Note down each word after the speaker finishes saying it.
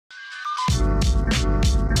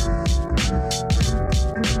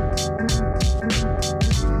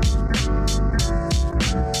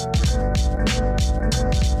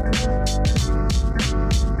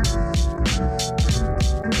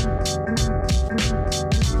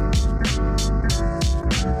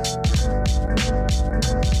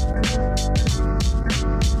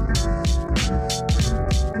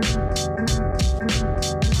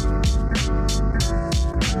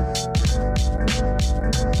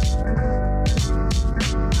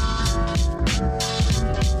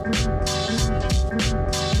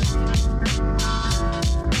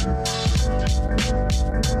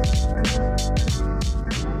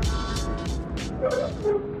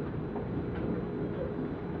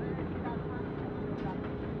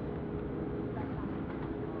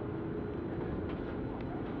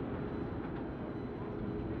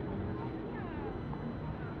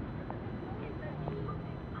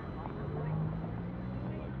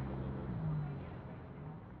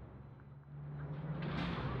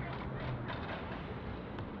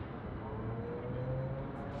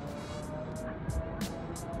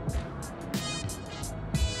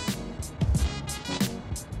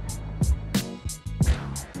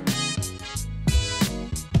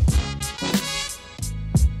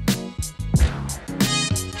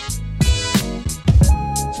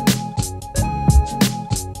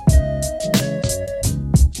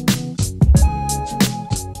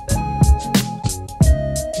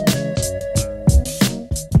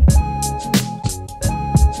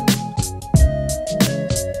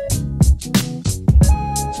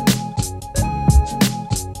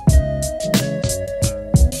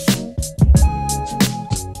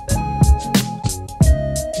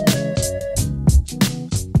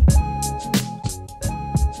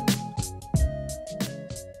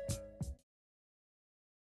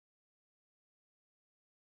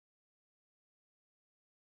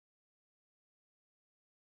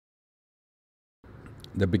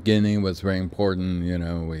The beginning was very important, you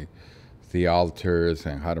know, the altars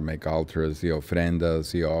and how to make altars, the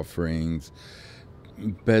ofrendas, the offerings.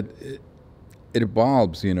 But it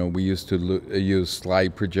evolves, you know. We used to use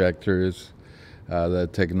slide projectors. The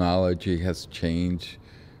technology has changed.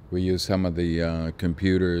 We use some of the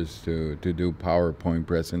computers to do PowerPoint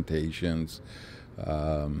presentations.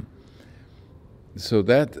 Um, so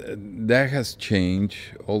that has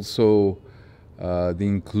changed. Also, the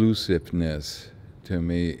inclusiveness to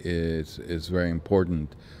me is very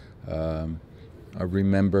important. Um, I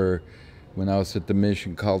remember when I was at the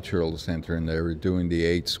Mission Cultural Center and they were doing the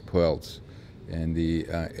AIDS quilts, and the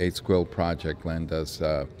AIDS quilt project lent us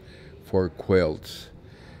 4 quilts,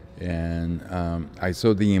 and I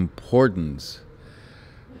saw the importance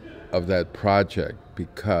of that project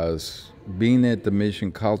because being at the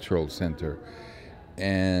Mission Cultural Center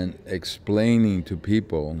and explaining to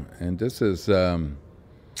people, and this is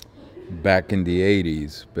back in the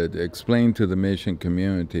 80s, but explain to the mission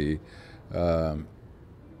community and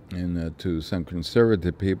to some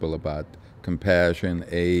conservative people about compassion,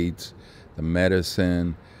 AIDS, the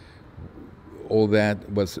medicine, all that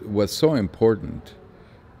was so important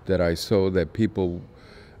that I saw that people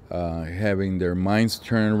having their minds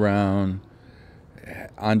turned around,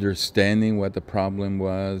 understanding what the problem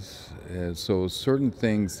was. So certain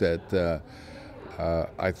things that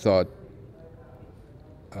I thought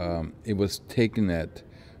it was taken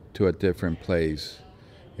to a different place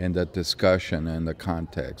in the discussion and the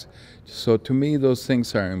context. So to me, those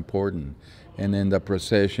things are important. And in the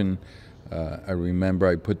procession, I remember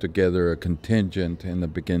I put together a contingent in the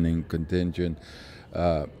beginning,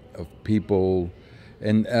 of people,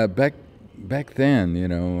 and back then, you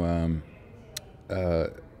know,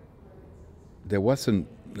 there wasn't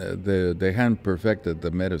they hadn't perfected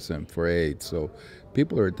the medicine for AIDS, so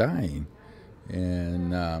people are dying,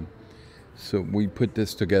 and so we put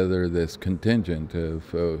this together, this contingent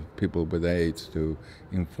of people with AIDS to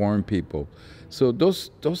inform people. So those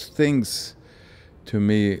things to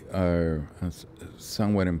me are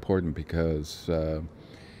somewhat important because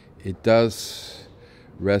it does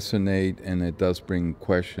resonate and it does bring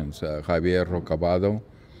questions. Javier Rocabado,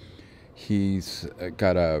 he's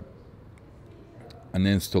got an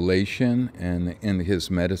installation, and in his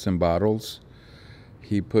medicine bottles,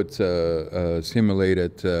 he puts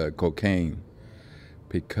simulated cocaine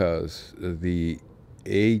because the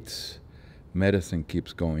AIDS medicine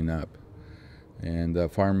keeps going up, and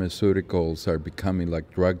pharmaceuticals are becoming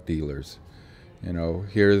like drug dealers. You know,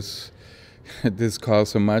 here's this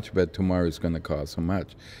costs so much, but tomorrow is going to cost so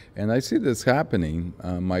much. And I see this happening.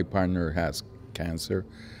 My partner has cancer,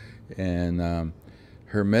 and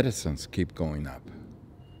her medicines keep going up.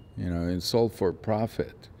 You know, it's sold for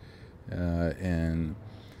profit. And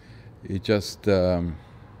it just, well,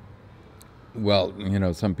 you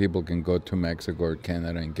know, some people can go to Mexico or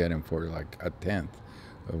Canada and get them for like a tenth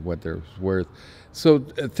of what they're worth. So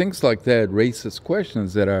things like that raises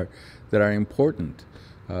questions that are important.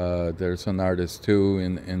 There's an artist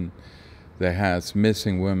too that has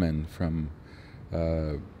missing women from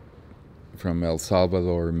El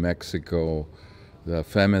Salvador, Mexico, the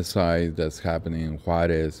femicide that's happening in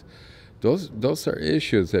Juarez. Those are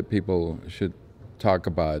issues that people should talk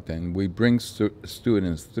about, and we bring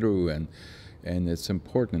students through, and it's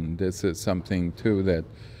important. This is something too that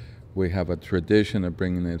we have a tradition of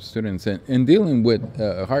bringing in students and dealing with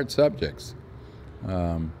hard subjects.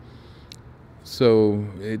 So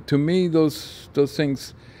to me, those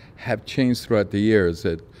things have changed throughout the years.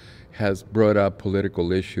 It has brought up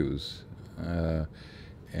political issues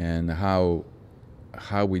and how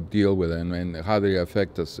we deal with them and how they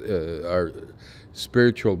affect us, our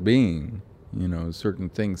spiritual being. You know, certain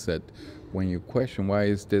things that when you question why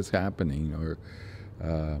is this happening, or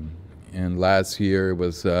and last year it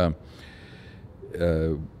was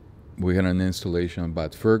we had an installation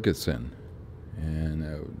about Ferguson, and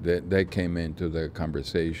that came into the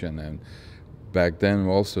conversation. And back then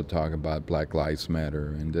we also talked about Black Lives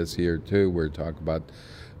Matter, and this year too we're talking about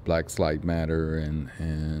Black Lives Matter and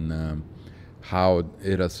how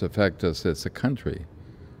it has affected us as a country.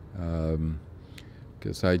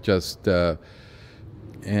 Because I just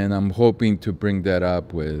and I'm hoping to bring that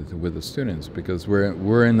up with the students, because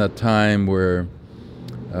we're in a time where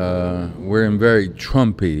we're in very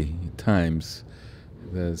Trumpy times.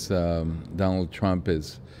 There's Donald Trump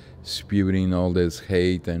is spewing all this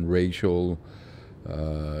hate and racial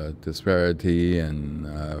disparity, and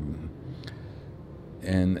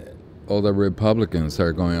all the Republicans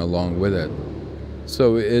are going along with it.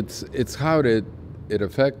 So it's how it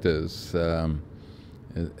affects us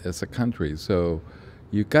as a country. So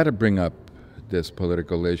you got to bring up these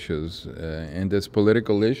political issues. And these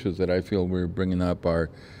political issues that I feel we're bringing up are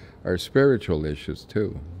spiritual issues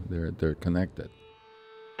too. They're connected.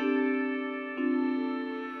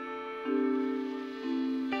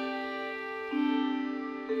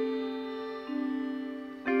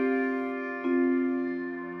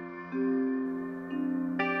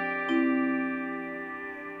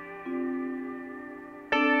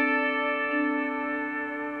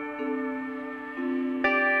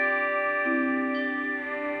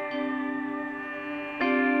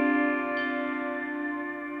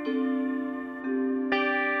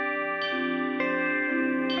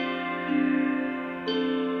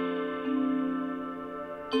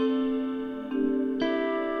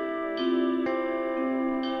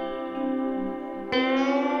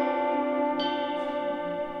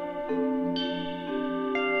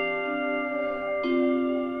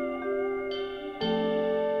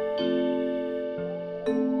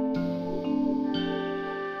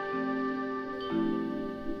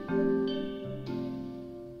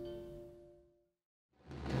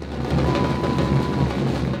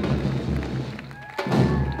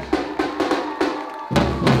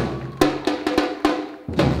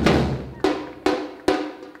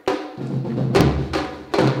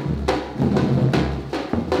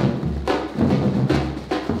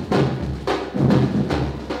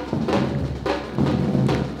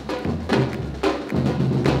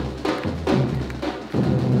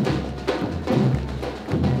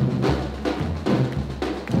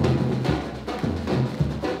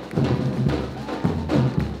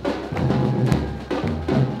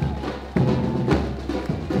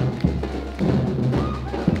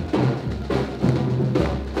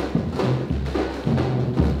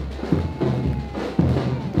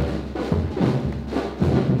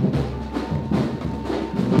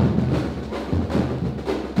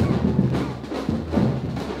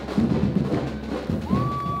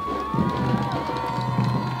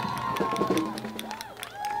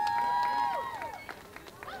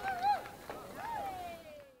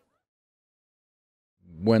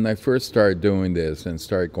 When I first started doing this and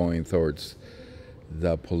started going towards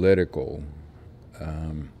the political,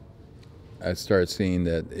 I started seeing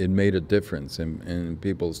that it made a difference in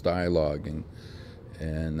people's dialogue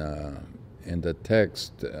and the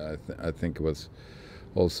text. I think it was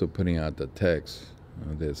also putting out the text,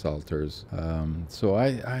 these altars. So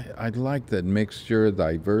I like that mixture,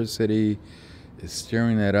 diversity,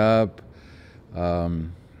 stirring it up.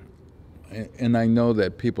 And I know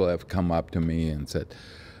that people have come up to me and said,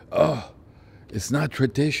 "Oh, it's not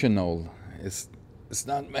traditional. It's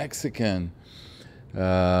not Mexican.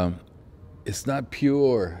 It's not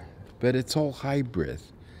pure, but it's all hybrid."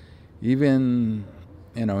 Even,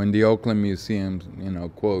 in the Oakland Museum,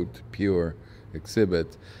 quote, pure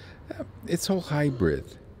exhibit, it's all hybrid.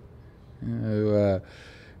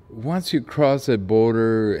 Once you cross a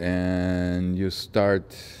border and you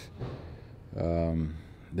start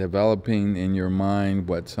developing in your mind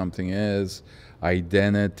what something is,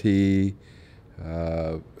 identity,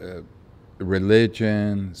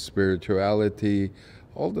 religion, spirituality,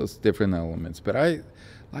 all those different elements. But I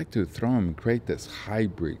like to throw them and create this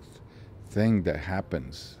hybrid thing that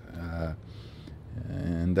happens.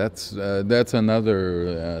 And that's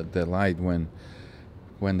another delight when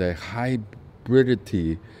the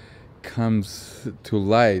hybridity comes to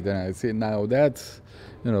light. And I see now that's,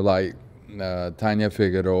 like Tanya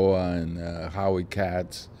Figueroa and Howie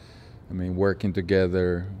Katz, working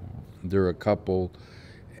together. They're a couple,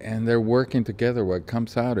 and they're working together. What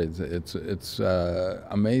comes out it's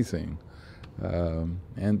amazing,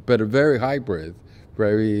 but a very hybrid,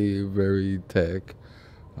 very very tech.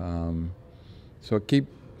 So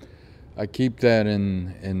I keep that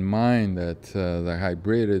in mind, that the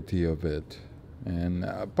hybridity of it, and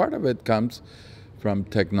part of it comes from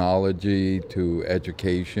technology to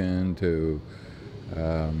education to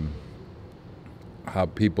how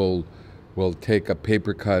people will take a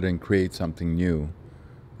paper cut and create something new,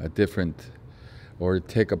 a different, or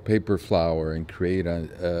take a paper flower and create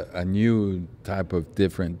a new type of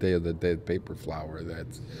different Day of the Dead paper flower.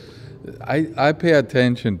 I pay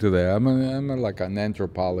attention to that. I'm like an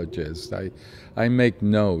anthropologist. I make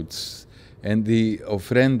notes. And the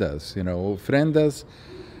ofrendas, ofrendas,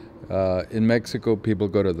 in Mexico, people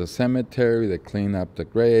go to the cemetery, they clean up the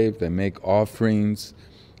grave, they make offerings.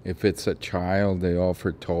 If it's a child, they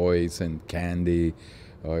offer toys and candy.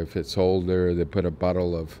 Or if it's older, they put a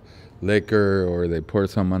bottle of liquor, or they pour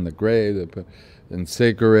some on the grave, they put in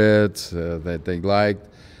cigarettes that they liked.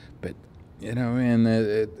 But, and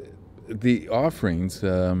the offerings,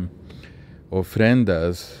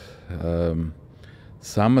 ofrendas,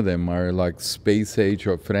 some of them are like space age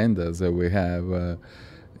ofrendas that we have,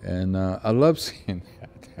 and I love seeing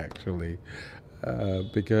that actually,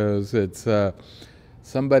 because it's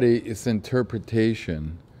somebody's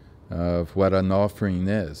interpretation of what an offering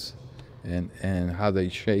is, and how they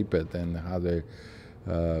shape it and how they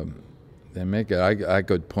make it. I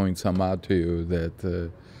could point some out to you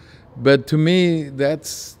that, but to me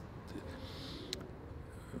that's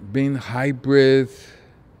being hybrid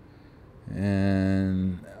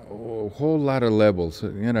and a whole lot of levels.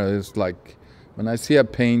 You know, it's like when I see a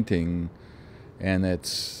painting and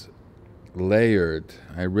it's layered,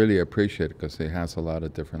 I really appreciate it because it has a lot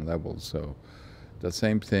of different levels. So the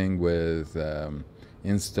same thing with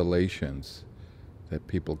installations, that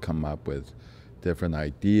people come up with different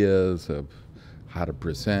ideas of how to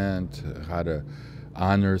present, how to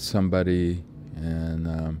honor somebody,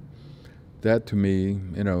 and that to me,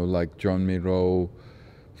 you know, like Joan Miro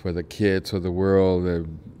for the kids of the world, the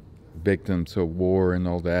victims of war and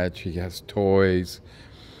all that, she has toys.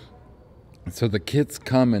 So the kids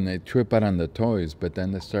come and they trip out on the toys, but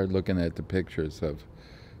then they start looking at the pictures of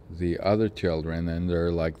the other children and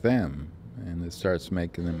they're like them, and it starts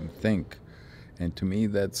making them think. And to me,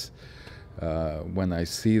 that's when I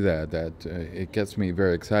see that it gets me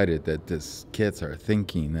very excited that these kids are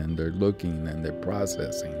thinking and they're looking and they're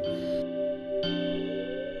processing.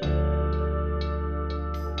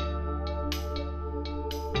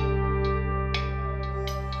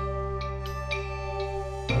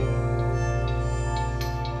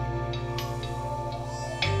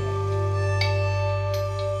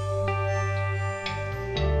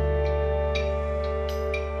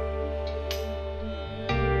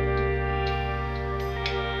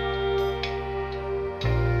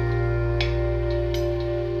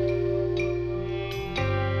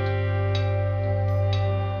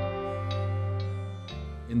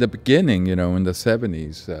 In the beginning, you know, in the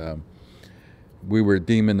 70s, we were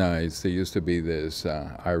demonized. There used to be this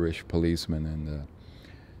Irish policeman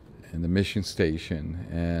in the mission station,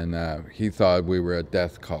 and he thought we were a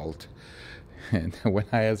death cult. And when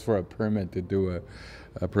I asked for a permit to do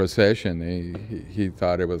a procession, he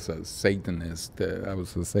thought it was a Satanist. I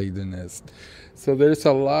was a Satanist. So there's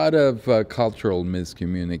a lot of cultural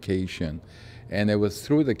miscommunication. And it was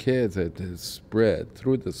through the kids that it spread,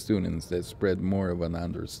 through the students that spread more of an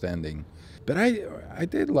understanding. But I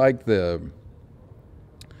did like that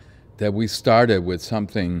we started with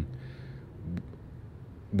something,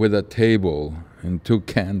 with a table and 2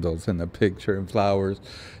 candles and a picture and flowers,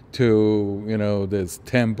 to, you know, this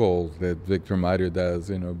temple that Victor Mario does,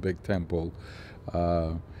 you know, big temple.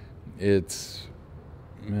 It's,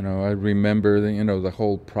 you know, I remember, you know, the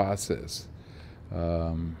whole process,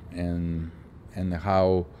 and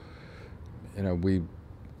how, you know,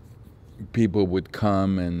 people would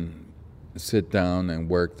come and sit down and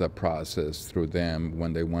work the process through them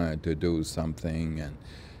when they wanted to do something and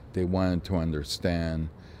they wanted to understand,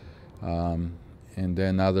 and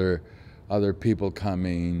then other people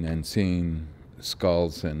coming and seeing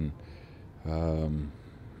skulls, and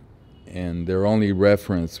their only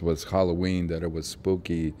reference was Halloween, that it was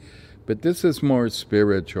spooky. But this is more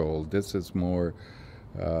spiritual. This is more,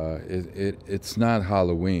 it's not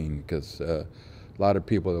Halloween, because a lot of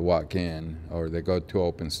people that walk in or they go to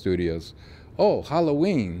open studios, oh,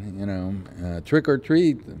 Halloween, you know, trick or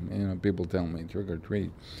treat, you know, people tell me trick or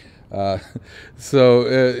treat. So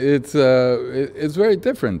it's very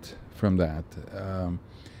different from that.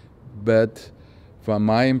 But from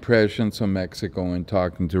my impressions of Mexico and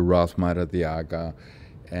talking to Ralph Maradiaga,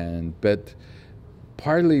 but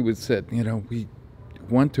partly we said, you know, we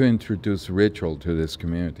want to introduce ritual to this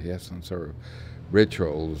community, yes, some sort of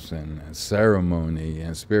rituals and ceremony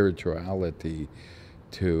and spirituality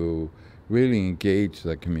to really engage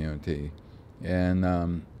the community, and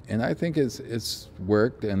I think it's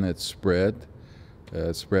worked, and it's spread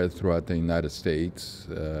throughout the United States.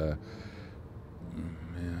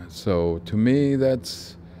 So to me,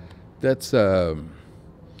 that's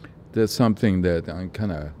something that I'm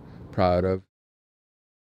kind of proud of.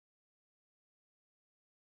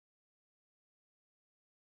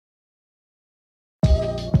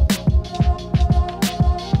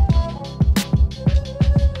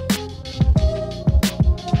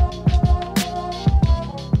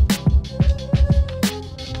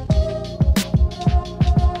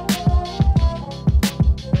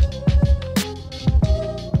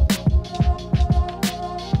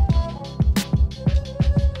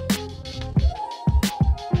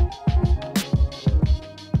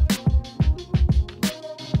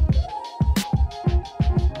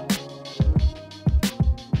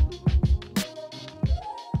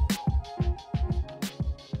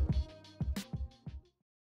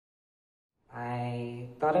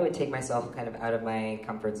 I would take myself kind of out of my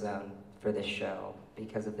comfort zone for this show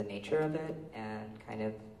because of the nature of it and kind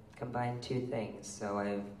of combine two things. So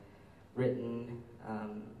I've written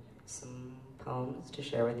some poems to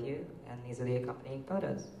share with you, and these are the accompanying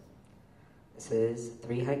photos. This is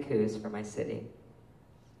 3 haikus for my city.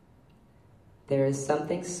 There is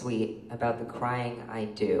something sweet about the crying I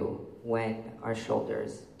do when our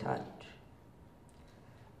shoulders touch.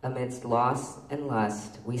 Amidst loss and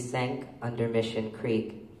lust, we sank under Mission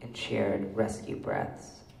Creek and shared rescue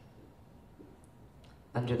breaths.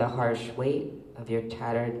 Under the harsh weight of your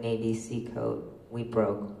tattered Navy sea coat, we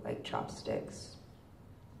broke like chopsticks.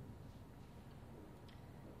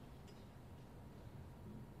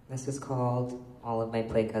 This is called All of My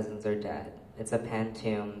Play Cousins Are Dead. It's a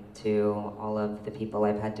pantoum to all of the people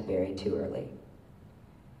I've had to bury too early.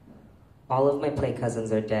 All of my play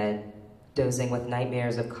cousins are dead, dozing with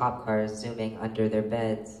nightmares of cop cars zooming under their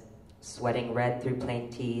beds, sweating red through plain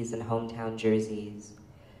tees and hometown jerseys,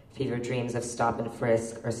 fever dreams of stop and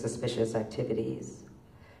frisk or suspicious activities.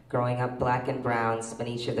 Growing up black and brown spent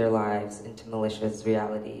each of their lives into malicious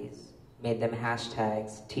realities, made them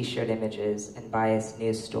hashtags, t-shirt images, and biased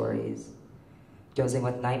news stories, dozing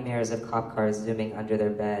with nightmares of cop cars zooming under their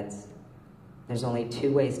beds. There's only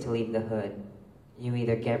 2 ways to leave the hood. You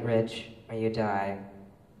either get rich or you die.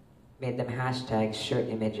 Made them hashtags, shirt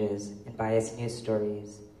images, and biased news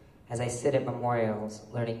stories as I sit at memorials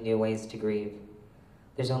learning new ways to grieve.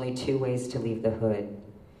 There's only 2 ways to leave the hood.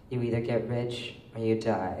 You either get rich or you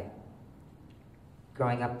die.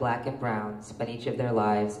 Growing up black and brown, spent each of their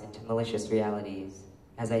lives into malicious realities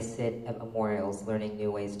as I sit at memorials learning new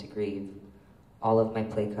ways to grieve. All of my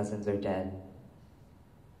play cousins are dead.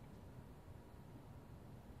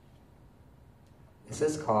 This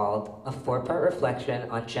is called a 4-part reflection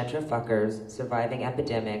on gentrifuckers, surviving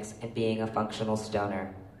epidemics, and being a functional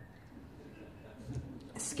stoner.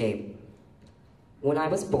 Escape. When I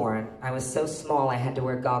was born, I was so small I had to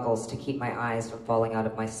wear goggles to keep my eyes from falling out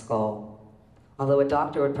of my skull. Although a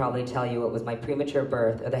doctor would probably tell you it was my premature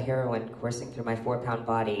birth or the heroin coursing through my 4-pound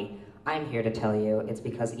body, I'm here to tell you it's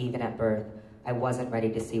because even at birth, I wasn't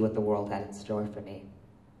ready to see what the world had in store for me.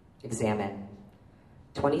 Examine.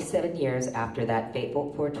 27 years after that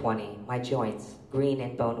fateful 420, my joints, green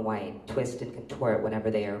and bone white, twist and contort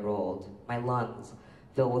whenever they are rolled. My lungs,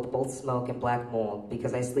 filled with both smoke and black mold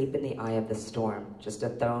because I sleep in the eye of the storm, just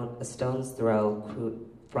a stone's throw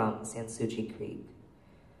from Sansuchi Creek.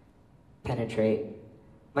 Penetrate.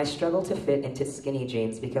 My struggle to fit into skinny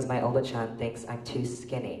jeans because my Oba-chan thinks I'm too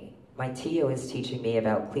skinny. My Tio is teaching me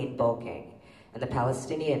about clean bulking, and the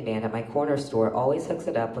Palestinian man at my corner store always hooks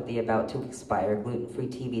it up with the about-to-expire gluten-free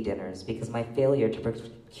TV dinners because my failure to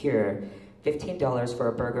procure $15 for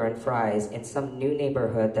a burger and fries in some new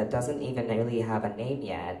neighborhood that doesn't even really have a name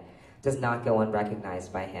yet does not go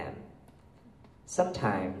unrecognized by him.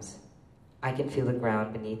 Sometimes, I can feel the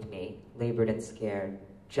ground beneath me, labored and scared,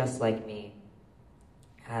 just like me.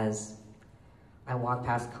 As I walk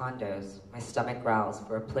past condos, my stomach growls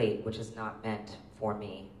for a plate which is not meant for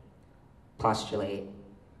me. Postulate.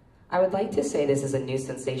 I would like to say this is a new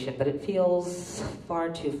sensation, but it feels far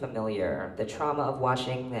too familiar. The trauma of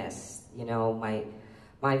watching this, you know,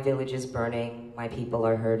 my village is burning, my people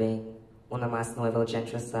are hurting, una más nuevo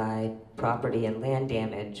gentricide, property and land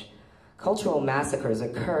damage. Cultural massacres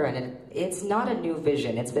occur, and it's not a new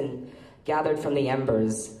vision. It's been gathered from the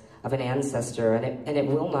embers of an ancestor, and it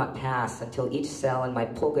will not pass until each cell in my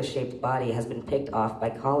polka-shaped body has been picked off by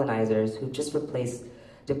colonizers who just replaced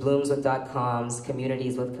doubloons with .coms,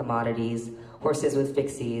 communities with commodities, horses with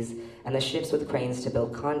fixies, and the ships with cranes to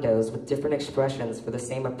build condos with different expressions for the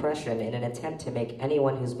same oppression in an attempt to make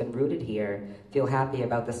anyone who's been rooted here feel happy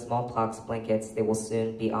about the smallpox blankets they will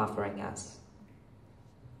soon be offering us.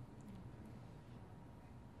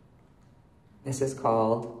 This is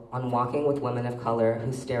called On Walking with Women of Color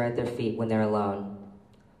Who Stare at Their Feet When They're Alone.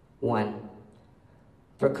 1.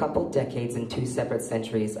 For a couple decades and 2 separate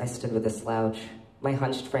centuries, I stood with a slouch. My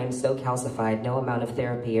hunched frame so calcified, no amount of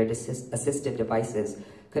therapy or assistive devices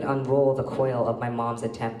could unroll the coil of my mom's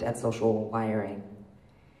attempt at social wiring.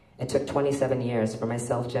 It took 27 years for my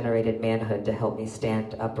self-generated manhood to help me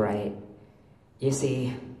stand upright. You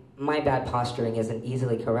see, my bad posturing isn't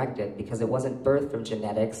easily corrected because it wasn't birthed from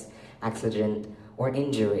genetics, accident, or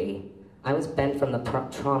injury. I was bent from the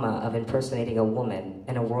trauma of impersonating a woman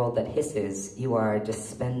in a world that hisses, you are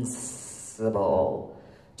dispensable.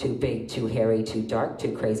 Too big, too hairy, too dark,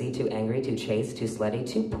 too crazy, too angry, too chaste, too slutty,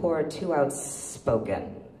 too poor, too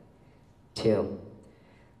outspoken. 2.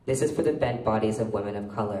 This is for the bent bodies of women of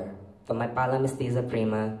color. From my pala mestiza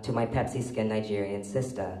prima to my Pepsi skin Nigerian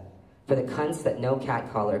sister. For the cunts that no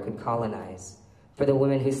cat collar could colonize. For the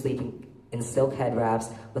women who sleep in silk head wraps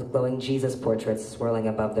with glowing Jesus portraits swirling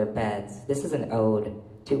above their beds. This is an ode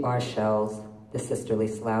to our shells, the sisterly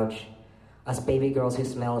slouch. Us baby girls who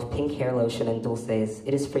smell of pink hair lotion and dulces.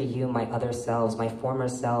 It is for you, my other selves, my former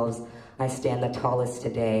selves. I stand the tallest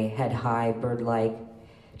today, head high, bird-like,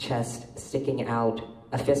 chest sticking out,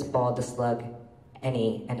 a fist ball to slug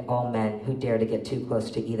any and all men who dare to get too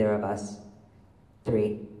close to either of us.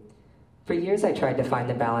 3. For years I tried to find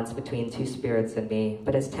the balance between two spirits in me,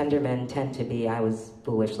 but as tender men tend to be, I was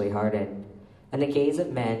foolishly hearted. And the gaze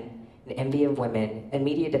of men, and envy of women, and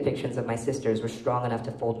media depictions of my sisters were strong enough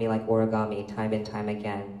to fold me like origami time and time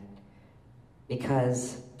again.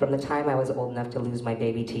 Because from the time I was old enough to lose my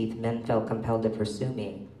baby teeth, men felt compelled to pursue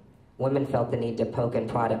me. Women felt the need to poke and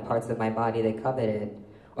prod at parts of my body they coveted,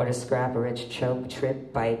 or to scrap, rich, choke,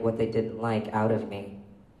 trip, bite what they didn't like out of me.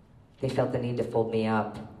 They felt the need to fold me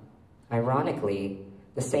up. Ironically,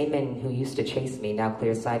 the same men who used to chase me now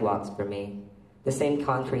clear sidewalks for me. The same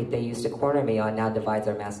concrete they used to corner me on now divides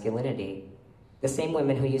our masculinity. The same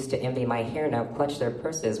women who used to envy my hair now clutch their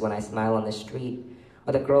purses when I smile on the street,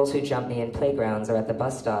 or the girls who jump me in playgrounds or at the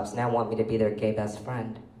bus stops now want me to be their gay best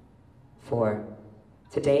friend. 4.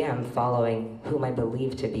 Today I'm following whom I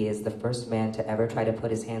believe to be is the first man to ever try to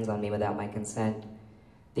put his hands on me without my consent.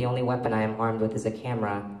 The only weapon I am armed with is a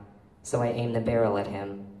camera, so I aim the barrel at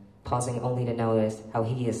him, pausing only to notice how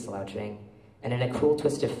he is slouching. And in a cruel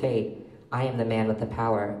twist of fate, I am the man with the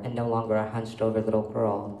power and no longer a hunched-over little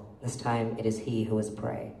girl. This time it is he who is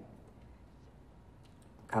prey.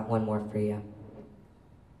 Got one more for you.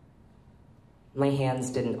 My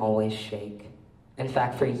hands didn't always shake. In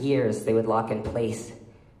fact, for years they would lock in place,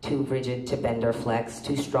 too rigid to bend or flex,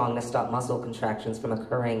 too strong to stop muscle contractions from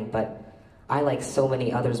occurring, but I, like so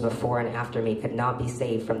many others before and after me, could not be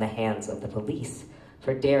saved from the hands of the police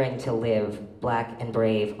for daring to live black and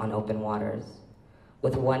brave on open waters.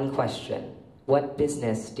 With one question: what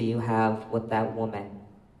business do you have with that woman?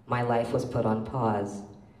 My life was put on pause.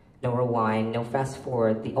 No rewind, no fast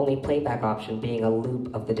forward, the only playback option being a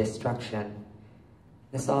loop of the destruction.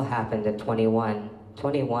 This all happened at 21.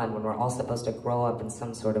 21, when we're all supposed to grow up in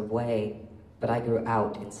some sort of way, but I grew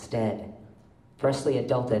out instead. Freshly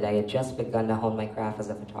adulted, I had just begun to hone my craft as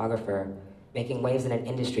a photographer, making waves in an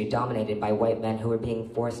industry dominated by white men who were being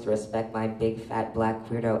forced to respect my big, fat, black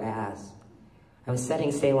weirdo ass. I was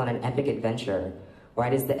setting sail on an epic adventure,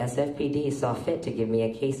 right as the SFPD saw fit to give me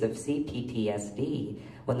a case of CPTSD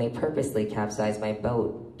when they purposely capsized my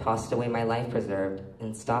boat, tossed away my life preserve,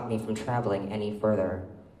 and stopped me from traveling any further.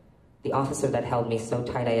 The officer that held me so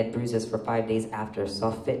tight I had bruises for 5 days after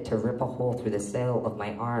saw fit to rip a hole through the sail of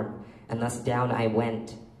my arm, and thus down I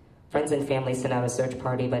went. Friends and family sent out a search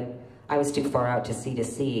party, but I was too far out to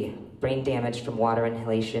see, brain damage from water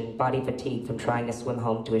inhalation, body fatigue from trying to swim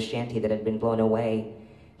home to a shanty that had been blown away.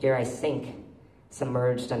 Here I sink,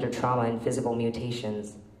 submerged under trauma and physical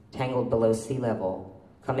mutations, tangled below sea level,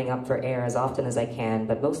 coming up for air as often as I can,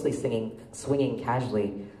 but mostly swinging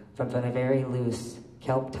casually from a very loose,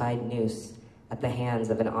 kelp-tied noose at the hands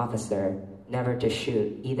of an officer, never to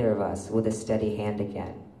shoot either of us with a steady hand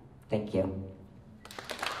again. Thank you.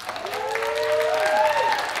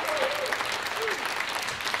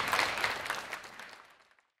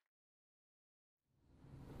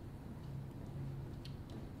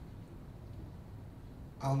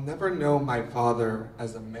 I'll never know my father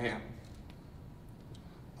as a man.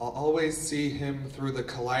 I'll always see him through the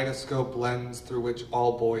kaleidoscope lens through which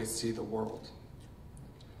all boys see the world.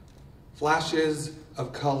 Flashes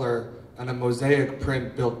of color and a mosaic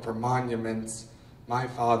print built for monuments, my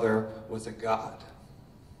father was a god.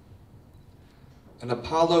 An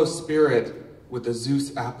Apollo spirit with a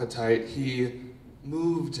Zeus appetite, he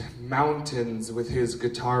moved mountains with his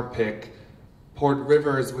guitar pick, poured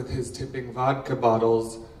rivers with his tipping vodka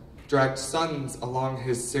bottles, dragged suns along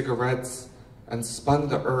his cigarettes, and spun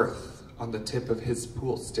the earth on the tip of his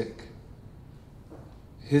pool stick.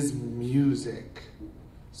 His music,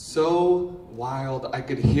 so wild I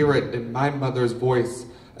could hear it in my mother's voice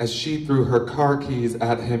as she threw her car keys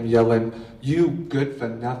at him, yelling, "You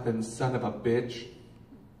good-for-nothing son of a bitch."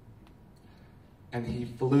 And he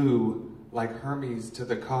flew like Hermes to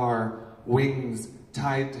the car, wings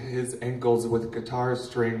tied to his ankles with guitar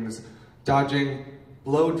strings, dodging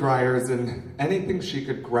blow dryers and anything she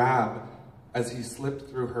could grab as he slipped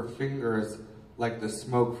through her fingers like the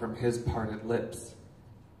smoke from his parted lips.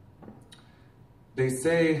 They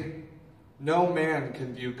say no man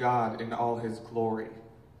can view God in all his glory.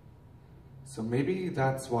 So maybe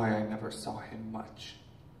that's why I never saw him much.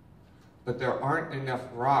 But there aren't enough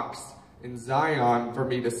rocks in Zion for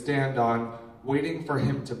me to stand on, waiting for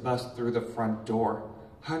him to bust through the front door.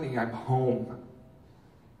 Honey, I'm home.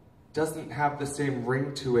 doesn't have the same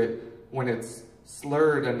ring to it when it's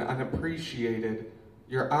slurred and unappreciated.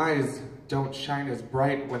 Your eyes don't shine as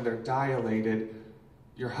bright when they're dilated.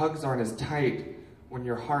 Your hugs aren't as tight when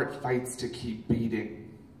your heart fights to keep beating.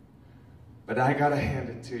 But I gotta hand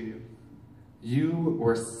it to you. You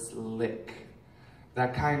were slick.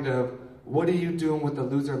 That kind of, what are you doing with a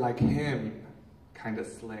loser like him kind of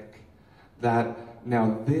slick. That,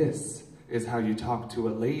 now this is how you talk to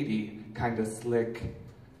a lady kind of slick.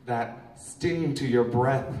 That sting to your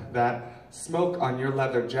breath, that smoke on your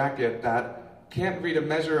leather jacket, that can't read a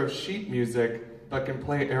measure of sheet music, but can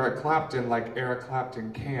play Eric Clapton like Eric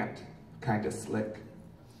Clapton can't, kind of slick.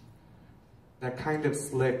 That kind of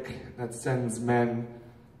slick that sends men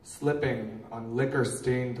slipping on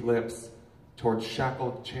liquor-stained lips towards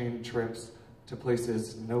shackled chain trips to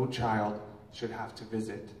places no child should have to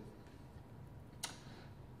visit.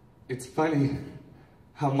 It's funny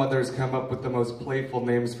how mothers come up with the most playful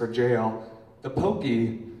names for jail. The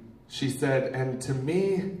Pokey, she said, and to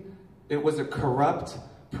me, it was a corrupt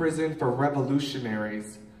prison for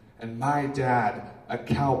revolutionaries, and my dad, a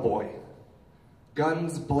cowboy.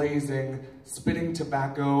 Guns blazing, spitting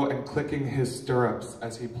tobacco, and clicking his stirrups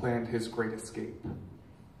as he planned his great escape.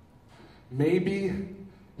 Maybe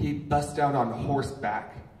he'd bust out on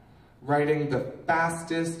horseback, riding the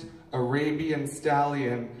fastest Arabian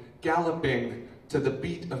stallion, galloping to the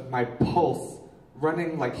beat of my pulse,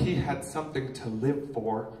 running like he had something to live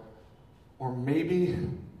for. Or maybe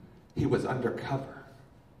he was undercover.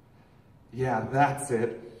 Yeah, that's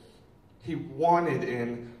it. He wanted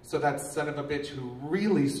in so that son of a bitch who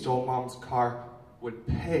really stole mom's car would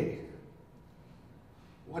pay.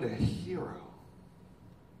 What a hero.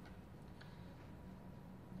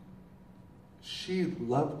 She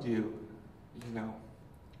loved you, you know.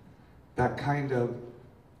 That kind of,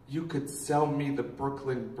 you could sell me the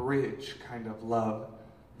Brooklyn Bridge kind of love.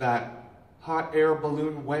 That hot air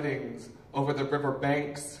balloon weddings over the river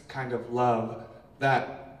banks kind of love.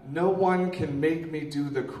 That no one can make me do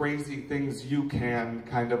the crazy things you can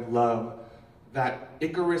kind of love. That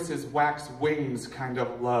Icarus's wax wings kind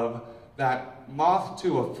of love. That moth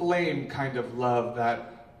to a flame kind of love.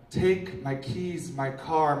 That take my keys, my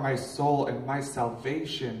car, my soul, and my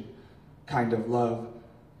salvation kind of love.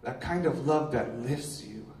 That kind of love that lifts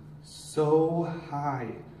you so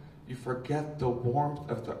high you forget the warmth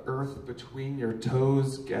of the earth between your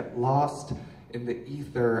toes, get lost in the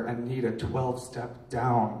ether and need a 12-step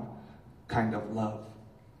down kind of love.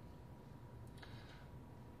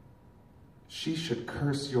 She should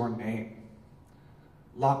curse your name.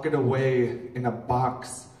 Lock it away in a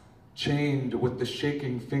box, chained with the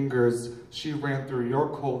shaking fingers. She ran through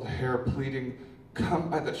your cold hair pleading, come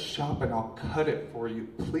by the shop and I'll cut it for you,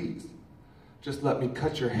 please. Just let me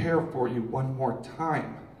cut your hair for you one more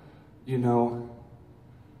time. You know,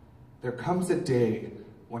 there comes a day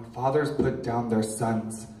when fathers put down their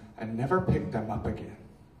sons and never pick them up again.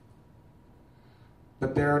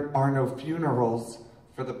 But there are no funerals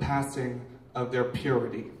for the passing of their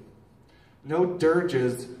purity. No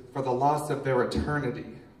dirges for the loss of their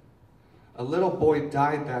eternity. A little boy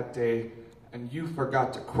died that day and you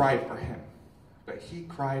forgot to cry for him, but he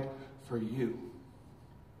cried for you.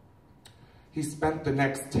 He spent the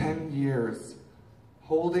next 10 years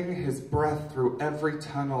holding his breath through every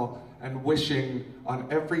tunnel and wishing on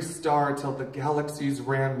every star till the galaxies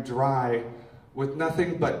ran dry, with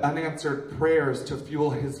nothing but unanswered prayers to fuel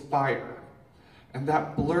his fire. And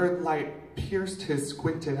that blurred light pierced his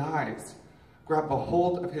squinted eyes, grabbed a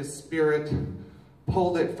hold of his spirit,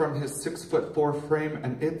 pulled it from his 6'4" frame,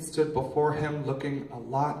 and it stood before him looking a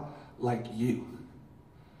lot like you.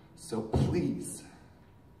 So please,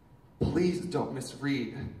 please don't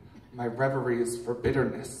misread my reveries for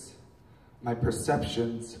bitterness, my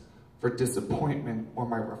perceptions for disappointment, or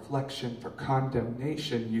my reflection for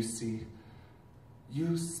condemnation. You see,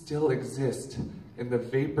 you still exist in the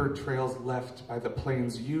vapor trails left by the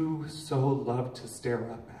planes you so love to stare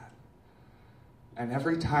up at. And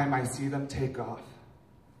every time I see them take off,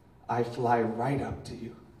 I fly right up to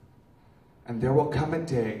you. And there will come a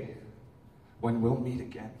day when we'll meet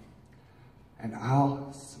again, and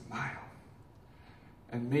I'll smile.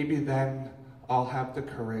 And maybe then I'll have the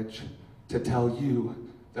courage to tell you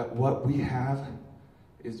that what we have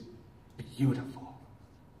is beautiful.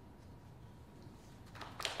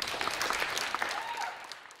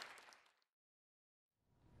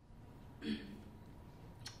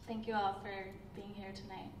 Thank you all for being here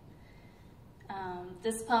tonight.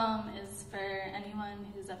 This poem is for anyone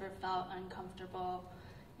who's ever felt uncomfortable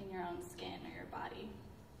in your own skin or your body.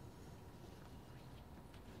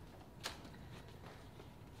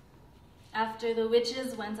 After the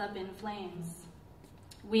witches went up in flames,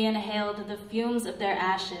 We inhaled the fumes of their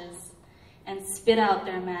ashes and spit out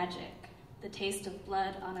their magic, the taste of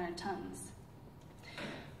blood on our tongues.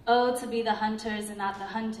 Oh, to be the hunters and not the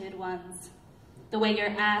hunted ones. The way your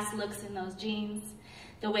ass looks in those jeans,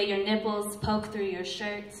 the way your nipples poke through your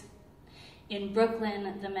shirt. In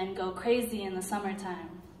Brooklyn, the men go crazy in the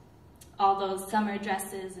summertime. All those summer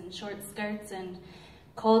dresses and short skirts and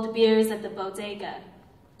cold beers at the bodega,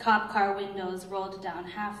 cop car windows rolled down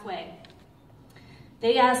halfway.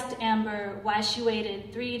 They asked Amber why she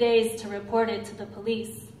waited 3 days to report it to the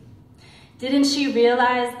police. Didn't she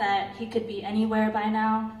realize that he could be anywhere by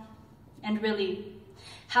now? And really,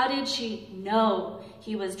 how did she know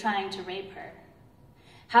he was trying to rape her?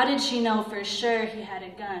 How did she know for sure he had a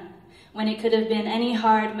gun when it could have been any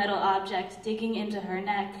hard metal object digging into her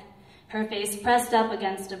neck, her face pressed up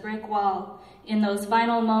against a brick wall in those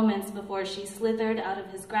final moments before she slithered out of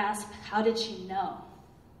his grasp? How did she know?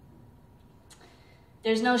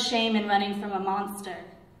 There's no shame in running from a monster,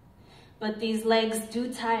 but these legs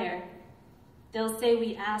do tire. They'll say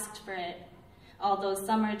we asked for it, all those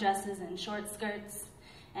summer dresses and short skirts,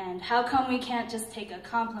 and how come we can't just take a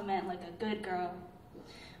compliment like a good girl?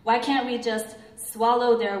 Why can't we just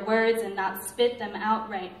swallow their words and not spit them out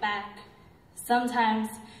right back? Sometimes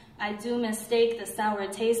I do mistake the sour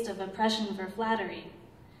taste of oppression for flattery,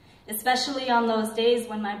 especially on those days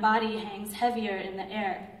when my body hangs heavier in the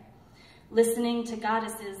air. Listening to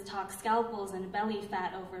goddesses talk scalpels and belly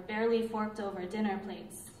fat over barely forked over dinner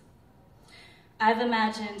plates. I've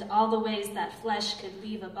imagined all the ways that flesh could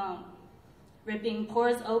leave a bone, ripping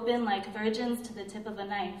pores open like virgins to the tip of a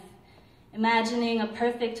knife, imagining a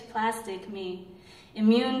perfect plastic me,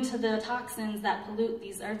 immune to the toxins that pollute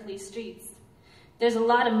these earthly streets. There's a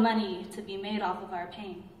lot of money to be made off of our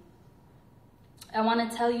pain. I want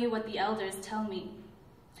to tell you what the elders tell me.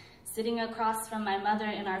 Sitting across from my mother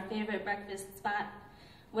in our favorite breakfast spot,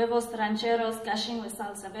 huevos rancheros gushing with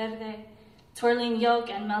salsa verde, twirling yolk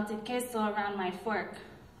and melted queso around my fork.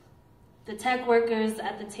 The tech workers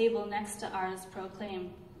at the table next to ours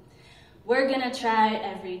proclaim, "We're gonna try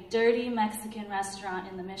every dirty Mexican restaurant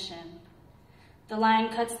in the Mission." The line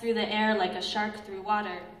cuts through the air like a shark through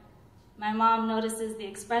water. My mom notices the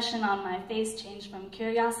expression on my face change from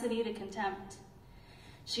curiosity to contempt.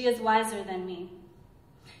 She is wiser than me.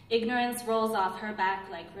 Ignorance rolls off her back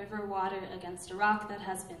like river water against a rock that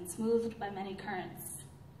has been smoothed by many currents.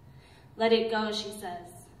 "Let it go," she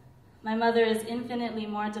says. My mother is infinitely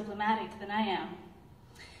more diplomatic than I am.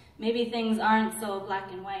 Maybe things aren't so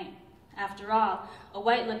black and white. After all, a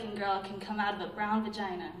white-looking girl can come out of a brown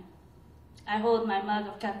vagina. I hold my mug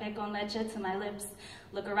of café con leche to my lips,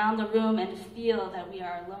 look around the room, and feel that we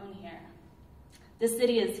are alone here. This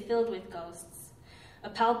city is filled with ghosts, a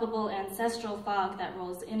palpable ancestral fog that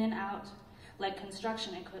rolls in and out like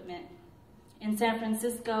construction equipment. In San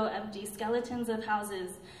Francisco, empty skeletons of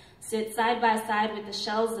houses sit side by side with the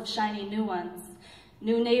shells of shiny new ones.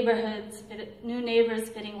 New neighbors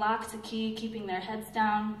fitting lock to key, keeping their heads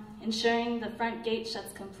down, ensuring the front gate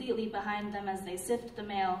shuts completely behind them as they sift the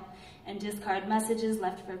mail and discard messages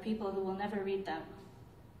left for people who will never read them.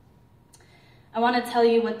 I want to tell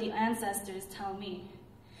you what the ancestors tell me,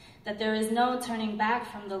 that there is no turning back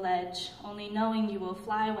from the ledge, only knowing you will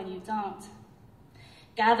fly when you don't.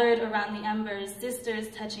 Gathered around the embers, sisters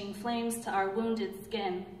touching flames to our wounded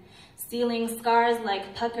skin, sealing scars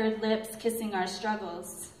like puckered lips kissing our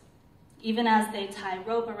struggles. Even as they tie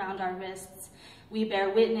rope around our wrists, we bear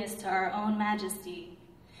witness to our own majesty.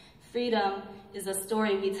 Freedom is a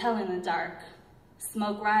story we tell in the dark.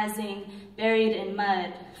 Smoke rising, buried in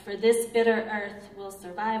mud, for this bitter earth will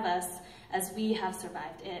survive us as we have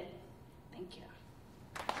survived it. Thank you.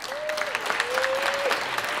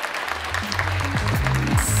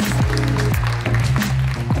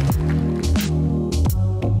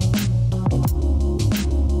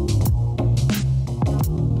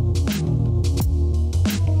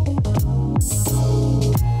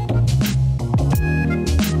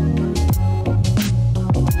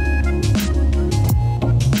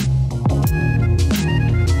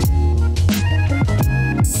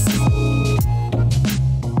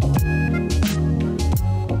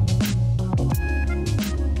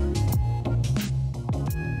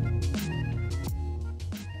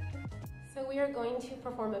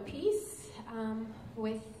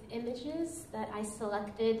 With images that I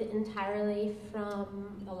selected entirely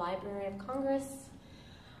from the Library of Congress.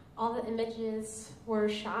 All the images were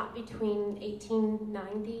shot between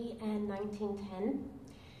 1890 and 1910,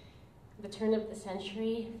 the turn of the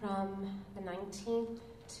century from the 19th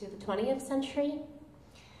to the 20th century.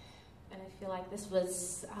 And I feel like this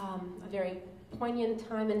was a very poignant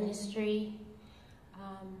time in history.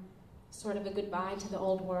 sort of a goodbye to the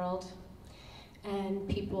old world. And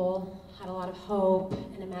people had a lot of hope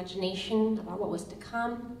and imagination about what was to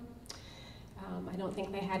come. I don't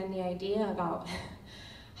think they had any idea about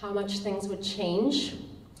how much things would change.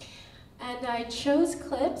 And I chose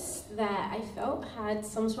clips that I felt had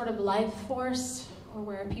some sort of life force, or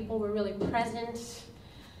where people were really present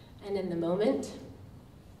and in the moment.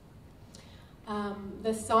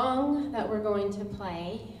 The song that we're going to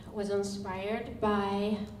play was inspired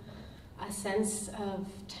by a sense of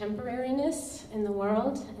temporariness in the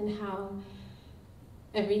world and how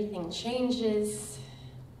everything changes.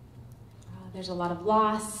 There's a lot of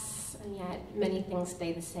loss, and yet many things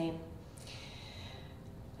stay the same.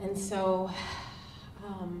 And so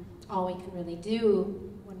all we can really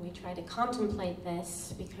do when we try to contemplate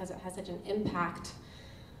this, because it has such an impact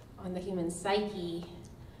on the human psyche,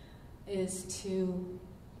 is to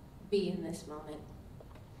be in this moment.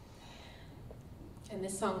 And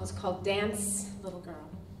this song was called Dance, Little Girl.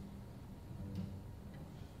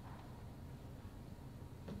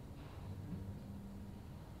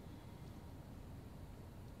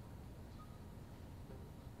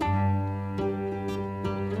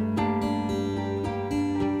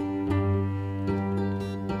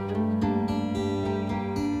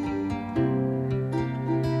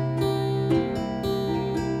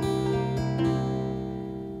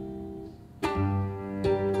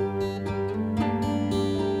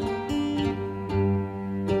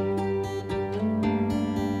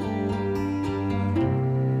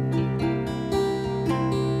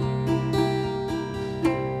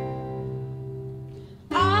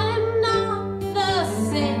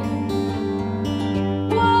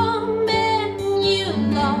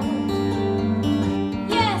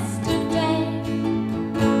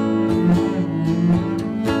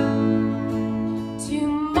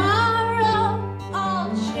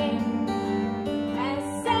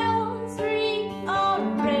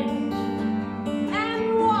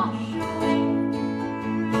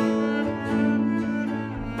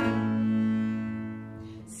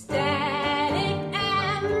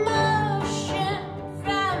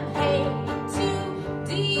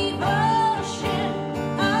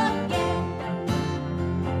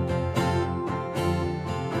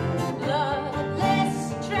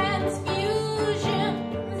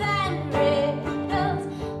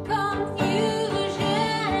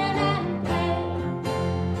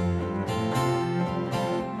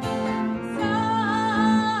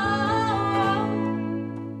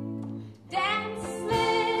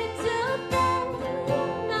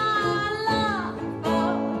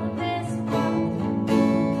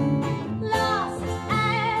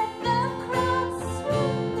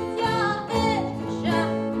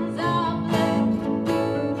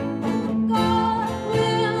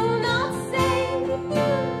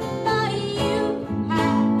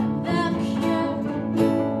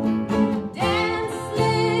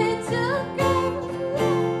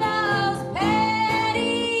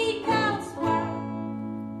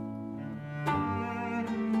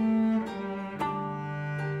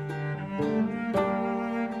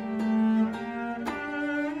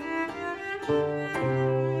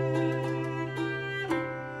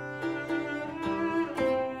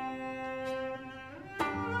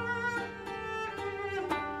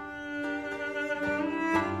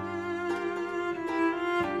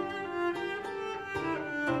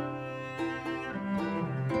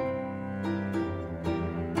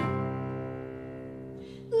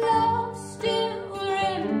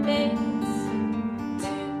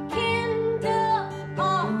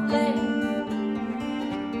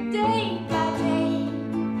 Day by day.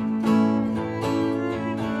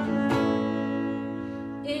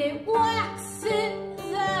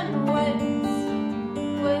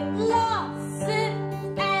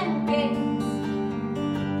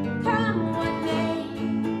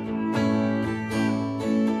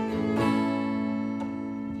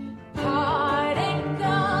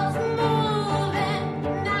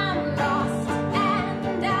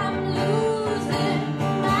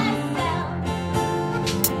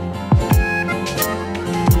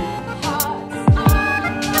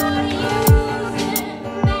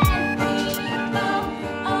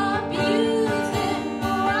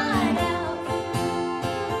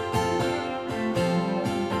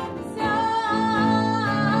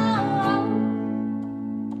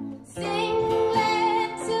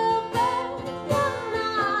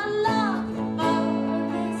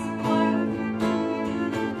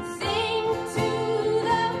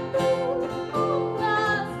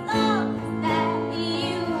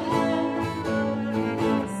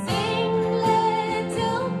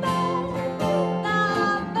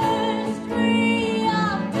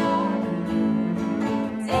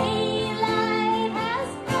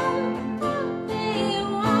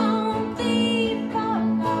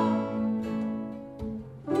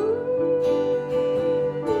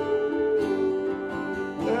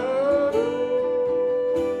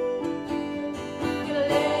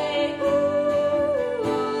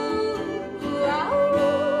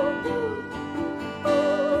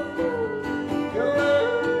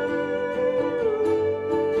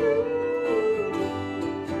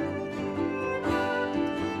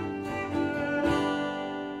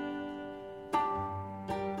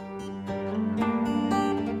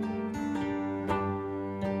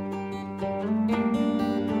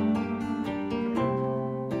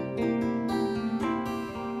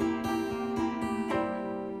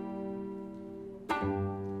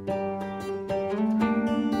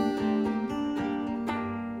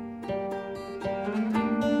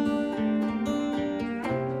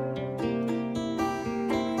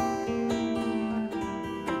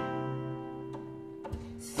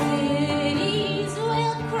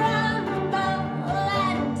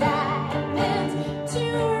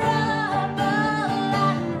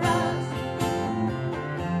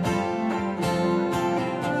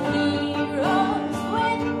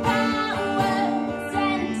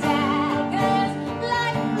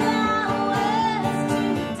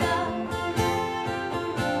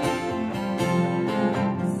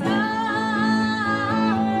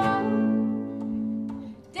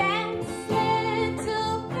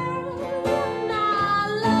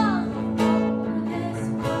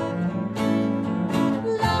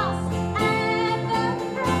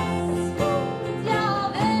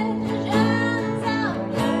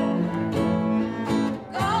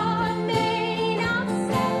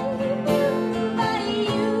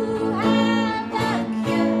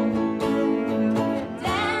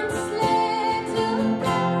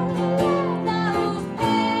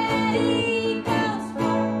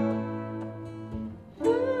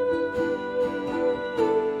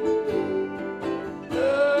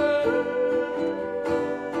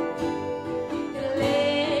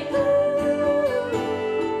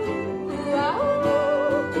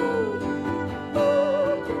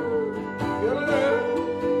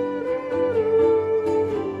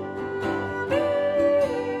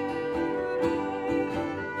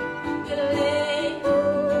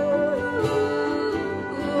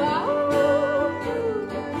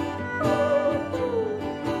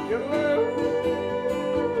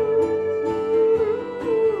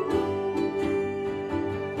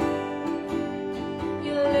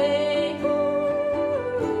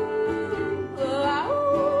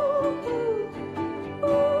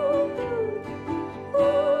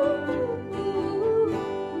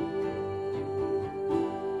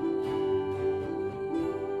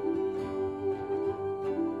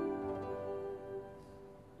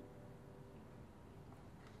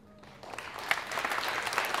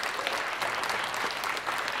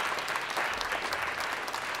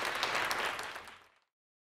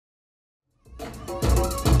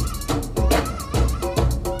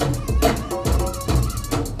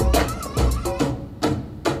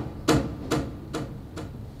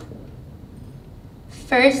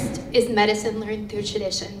 First is medicine learned through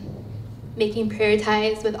tradition, making prayer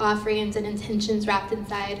ties with offerings and intentions wrapped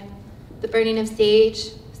inside, the burning of sage,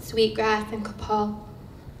 sweetgrass, and copal,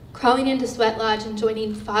 crawling into sweat lodge and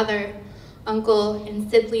joining father, uncle,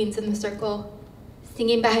 and siblings in the circle,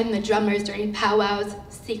 singing behind the drummers during powwows,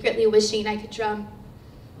 secretly wishing I could drum.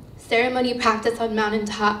 Ceremony practice on mountain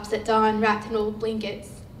tops at dawn wrapped in old blankets,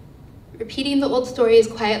 repeating the old stories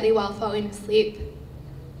quietly while falling asleep.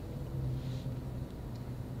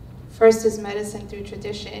 First is medicine through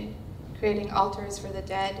tradition, creating altars for the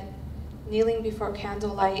dead, kneeling before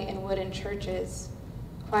candlelight in wooden churches,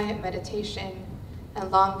 quiet meditation, and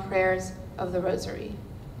long prayers of the rosary.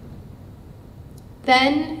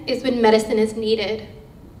 Then is when medicine is needed,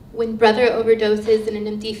 when brother overdoses in an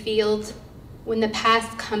empty field, when the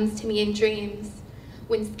past comes to me in dreams,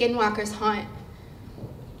 when skinwalkers haunt,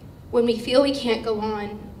 when we feel we can't go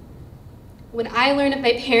on, when I learn of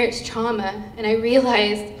my parents' trauma and I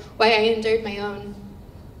realize why I endured my own.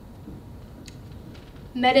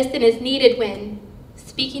 Medicine is needed when,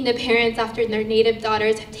 speaking to parents after their native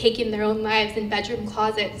daughters have taken their own lives in bedroom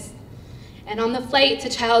closets, and on the flight to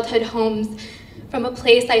childhood homes from a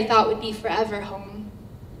place I thought would be forever home.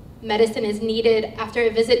 Medicine is needed after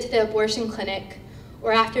a visit to the abortion clinic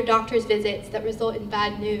or after doctor's visits that result in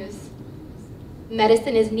bad news.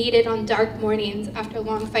 Medicine is needed on dark mornings after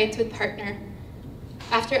long fights with partner,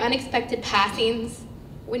 after unexpected passings,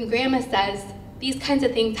 when grandma says these kinds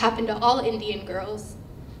of things happen to all Indian girls.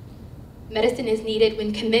 Medicine is needed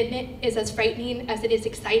when commitment is as frightening as it is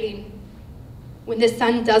exciting, when the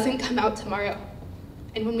sun doesn't come out tomorrow,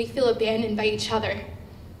 and when we feel abandoned by each other.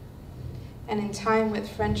 And in time with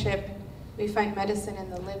friendship, we find medicine in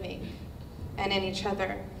the living and in each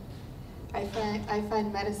other. I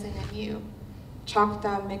find medicine in you.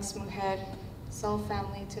 Choctaw mixed mujer, soul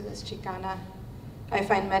family to this Chicana. I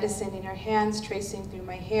find medicine in your hands tracing through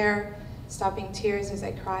my hair, stopping tears as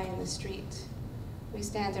I cry in the street. We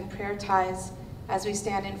stand in prayer ties as we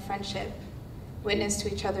stand in friendship, witness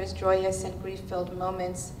to each other's joyous and grief-filled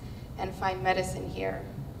moments, and find medicine here.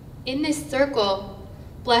 In this circle,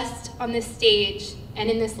 blessed on this stage, and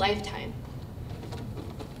in this lifetime.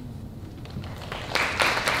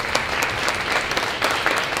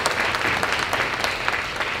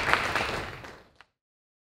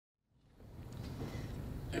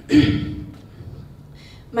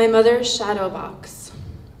 My mother's shadow box.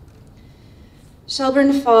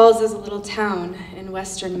 Shelburne Falls is a little town in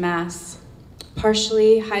western Mass,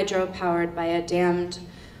 partially hydro-powered by a dammed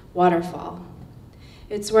waterfall.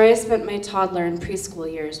 It's where I spent my toddler and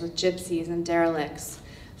preschool years with gypsies and derelicts,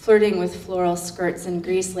 flirting with floral skirts and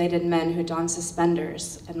grease-laden men who don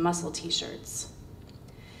suspenders and muscle t-shirts.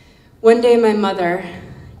 One day my mother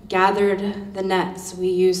gathered the nets we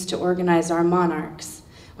used to organize our monarchs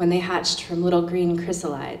when they hatched from little green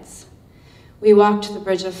chrysalides. We walked the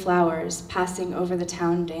bridge of flowers, passing over the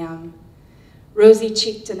town dam.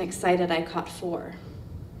 Rosy-cheeked and excited, I caught 4.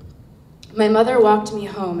 My mother walked me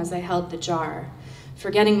home as I held the jar,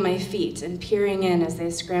 forgetting my feet and peering in as they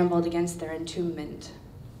scrambled against their entombment.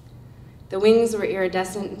 The wings were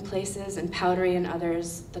iridescent in places and powdery in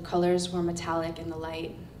others. The colors were metallic in the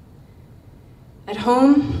light. At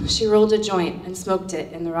home, she rolled a joint and smoked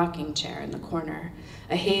it in the rocking chair in the corner.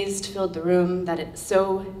 A haze filled the room that it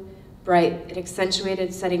so bright it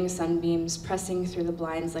accentuated setting sunbeams pressing through the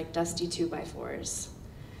blinds like dusty 2x4s.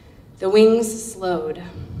 The wings slowed,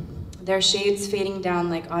 their shades fading down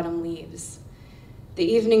like autumn leaves. The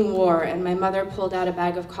evening wore, and my mother pulled out a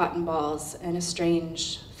bag of cotton balls and a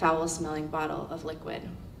strange, foul-smelling bottle of liquid.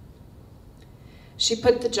 She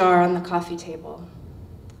put the jar on the coffee table.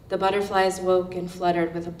 The butterflies woke and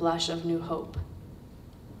fluttered with a blush of new hope.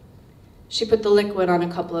 She put the liquid on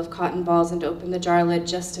a couple of cotton balls and opened the jar lid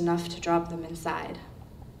just enough to drop them inside.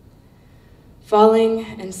 Falling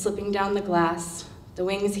and slipping down the glass, the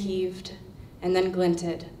wings heaved and then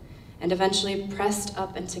glinted, and eventually pressed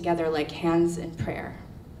up and together like hands in prayer.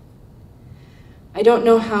 I don't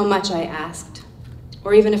know how much I asked,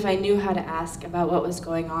 or even if I knew how to ask about what was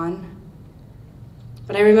going on,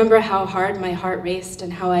 but I remember how hard my heart raced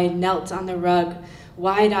and how I knelt on the rug,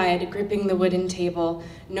 wide-eyed, gripping the wooden table,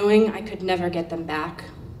 knowing I could never get them back.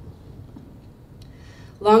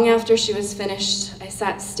 Long after she was finished, I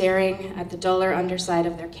sat staring at the duller underside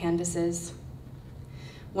of their canvases,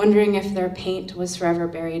 wondering if their paint was forever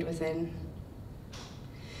buried within.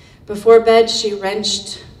 Before bed, she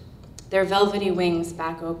wrenched their velvety wings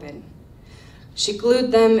back open. She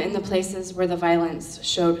glued them in the places where the violence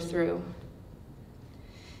showed through.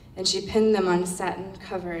 And she pinned them on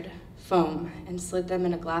satin-covered foam and slid them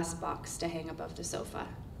in a glass box to hang above the sofa.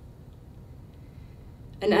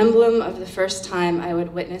 an emblem of the first time I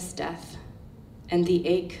would witness death, and the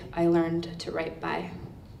ache I learned to write by.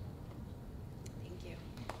 Thank you.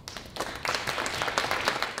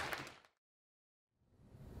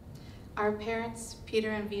 Our parents,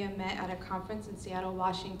 Peter and Via, met at a conference in Seattle,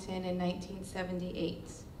 Washington in 1978.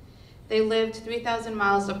 They lived 3,000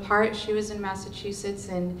 miles apart. She was in Massachusetts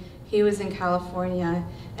and he was in California.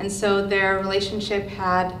 And so their relationship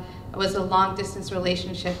was a long distance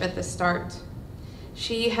relationship at the start.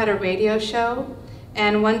 She had a radio show,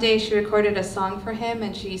 and one day she recorded a song for him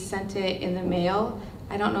and she sent it in the mail.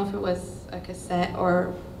 I don't know if it was a cassette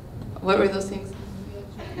or what were those things?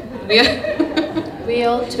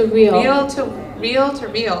 Reel to reel. Reel to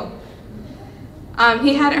reel.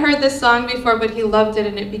 He hadn't heard this song before, but he loved it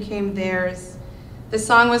and it became theirs. The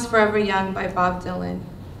song was Forever Young by Bob Dylan.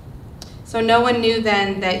 So no one knew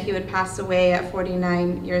then that he would pass away at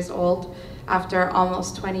 49 years old after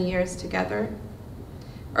almost 20 years together.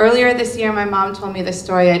 Earlier this year, my mom told me this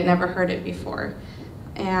story. I'd never heard it before.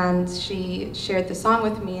 And she shared the song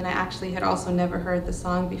with me, and I actually had also never heard the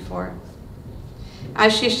song before.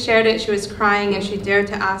 As she shared it, she was crying and she dared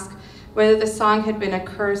to ask whether the song had been a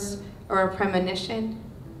curse or a premonition.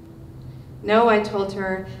 No, I told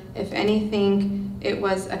her, if anything, it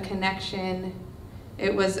was a connection.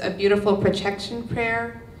 It was a beautiful protection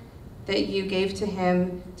prayer that you gave to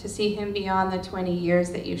him to see him beyond the 20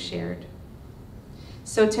 years that you shared.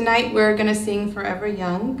 So tonight we're gonna sing Forever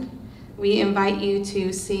Young. We invite you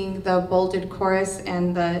to sing the bolded chorus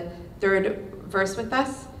and the third verse with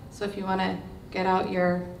us. So if you wanna get out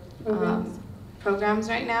your programs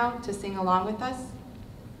right now to sing along with us.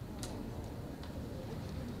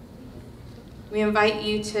 We invite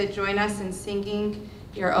you to join us in singing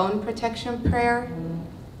your own protection prayer,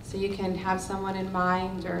 so you can have someone in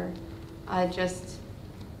mind or just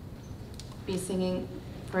be singing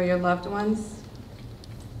for your loved ones.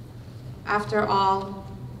 After all,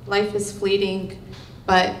 life is fleeting,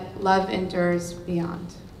 but love endures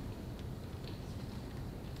beyond.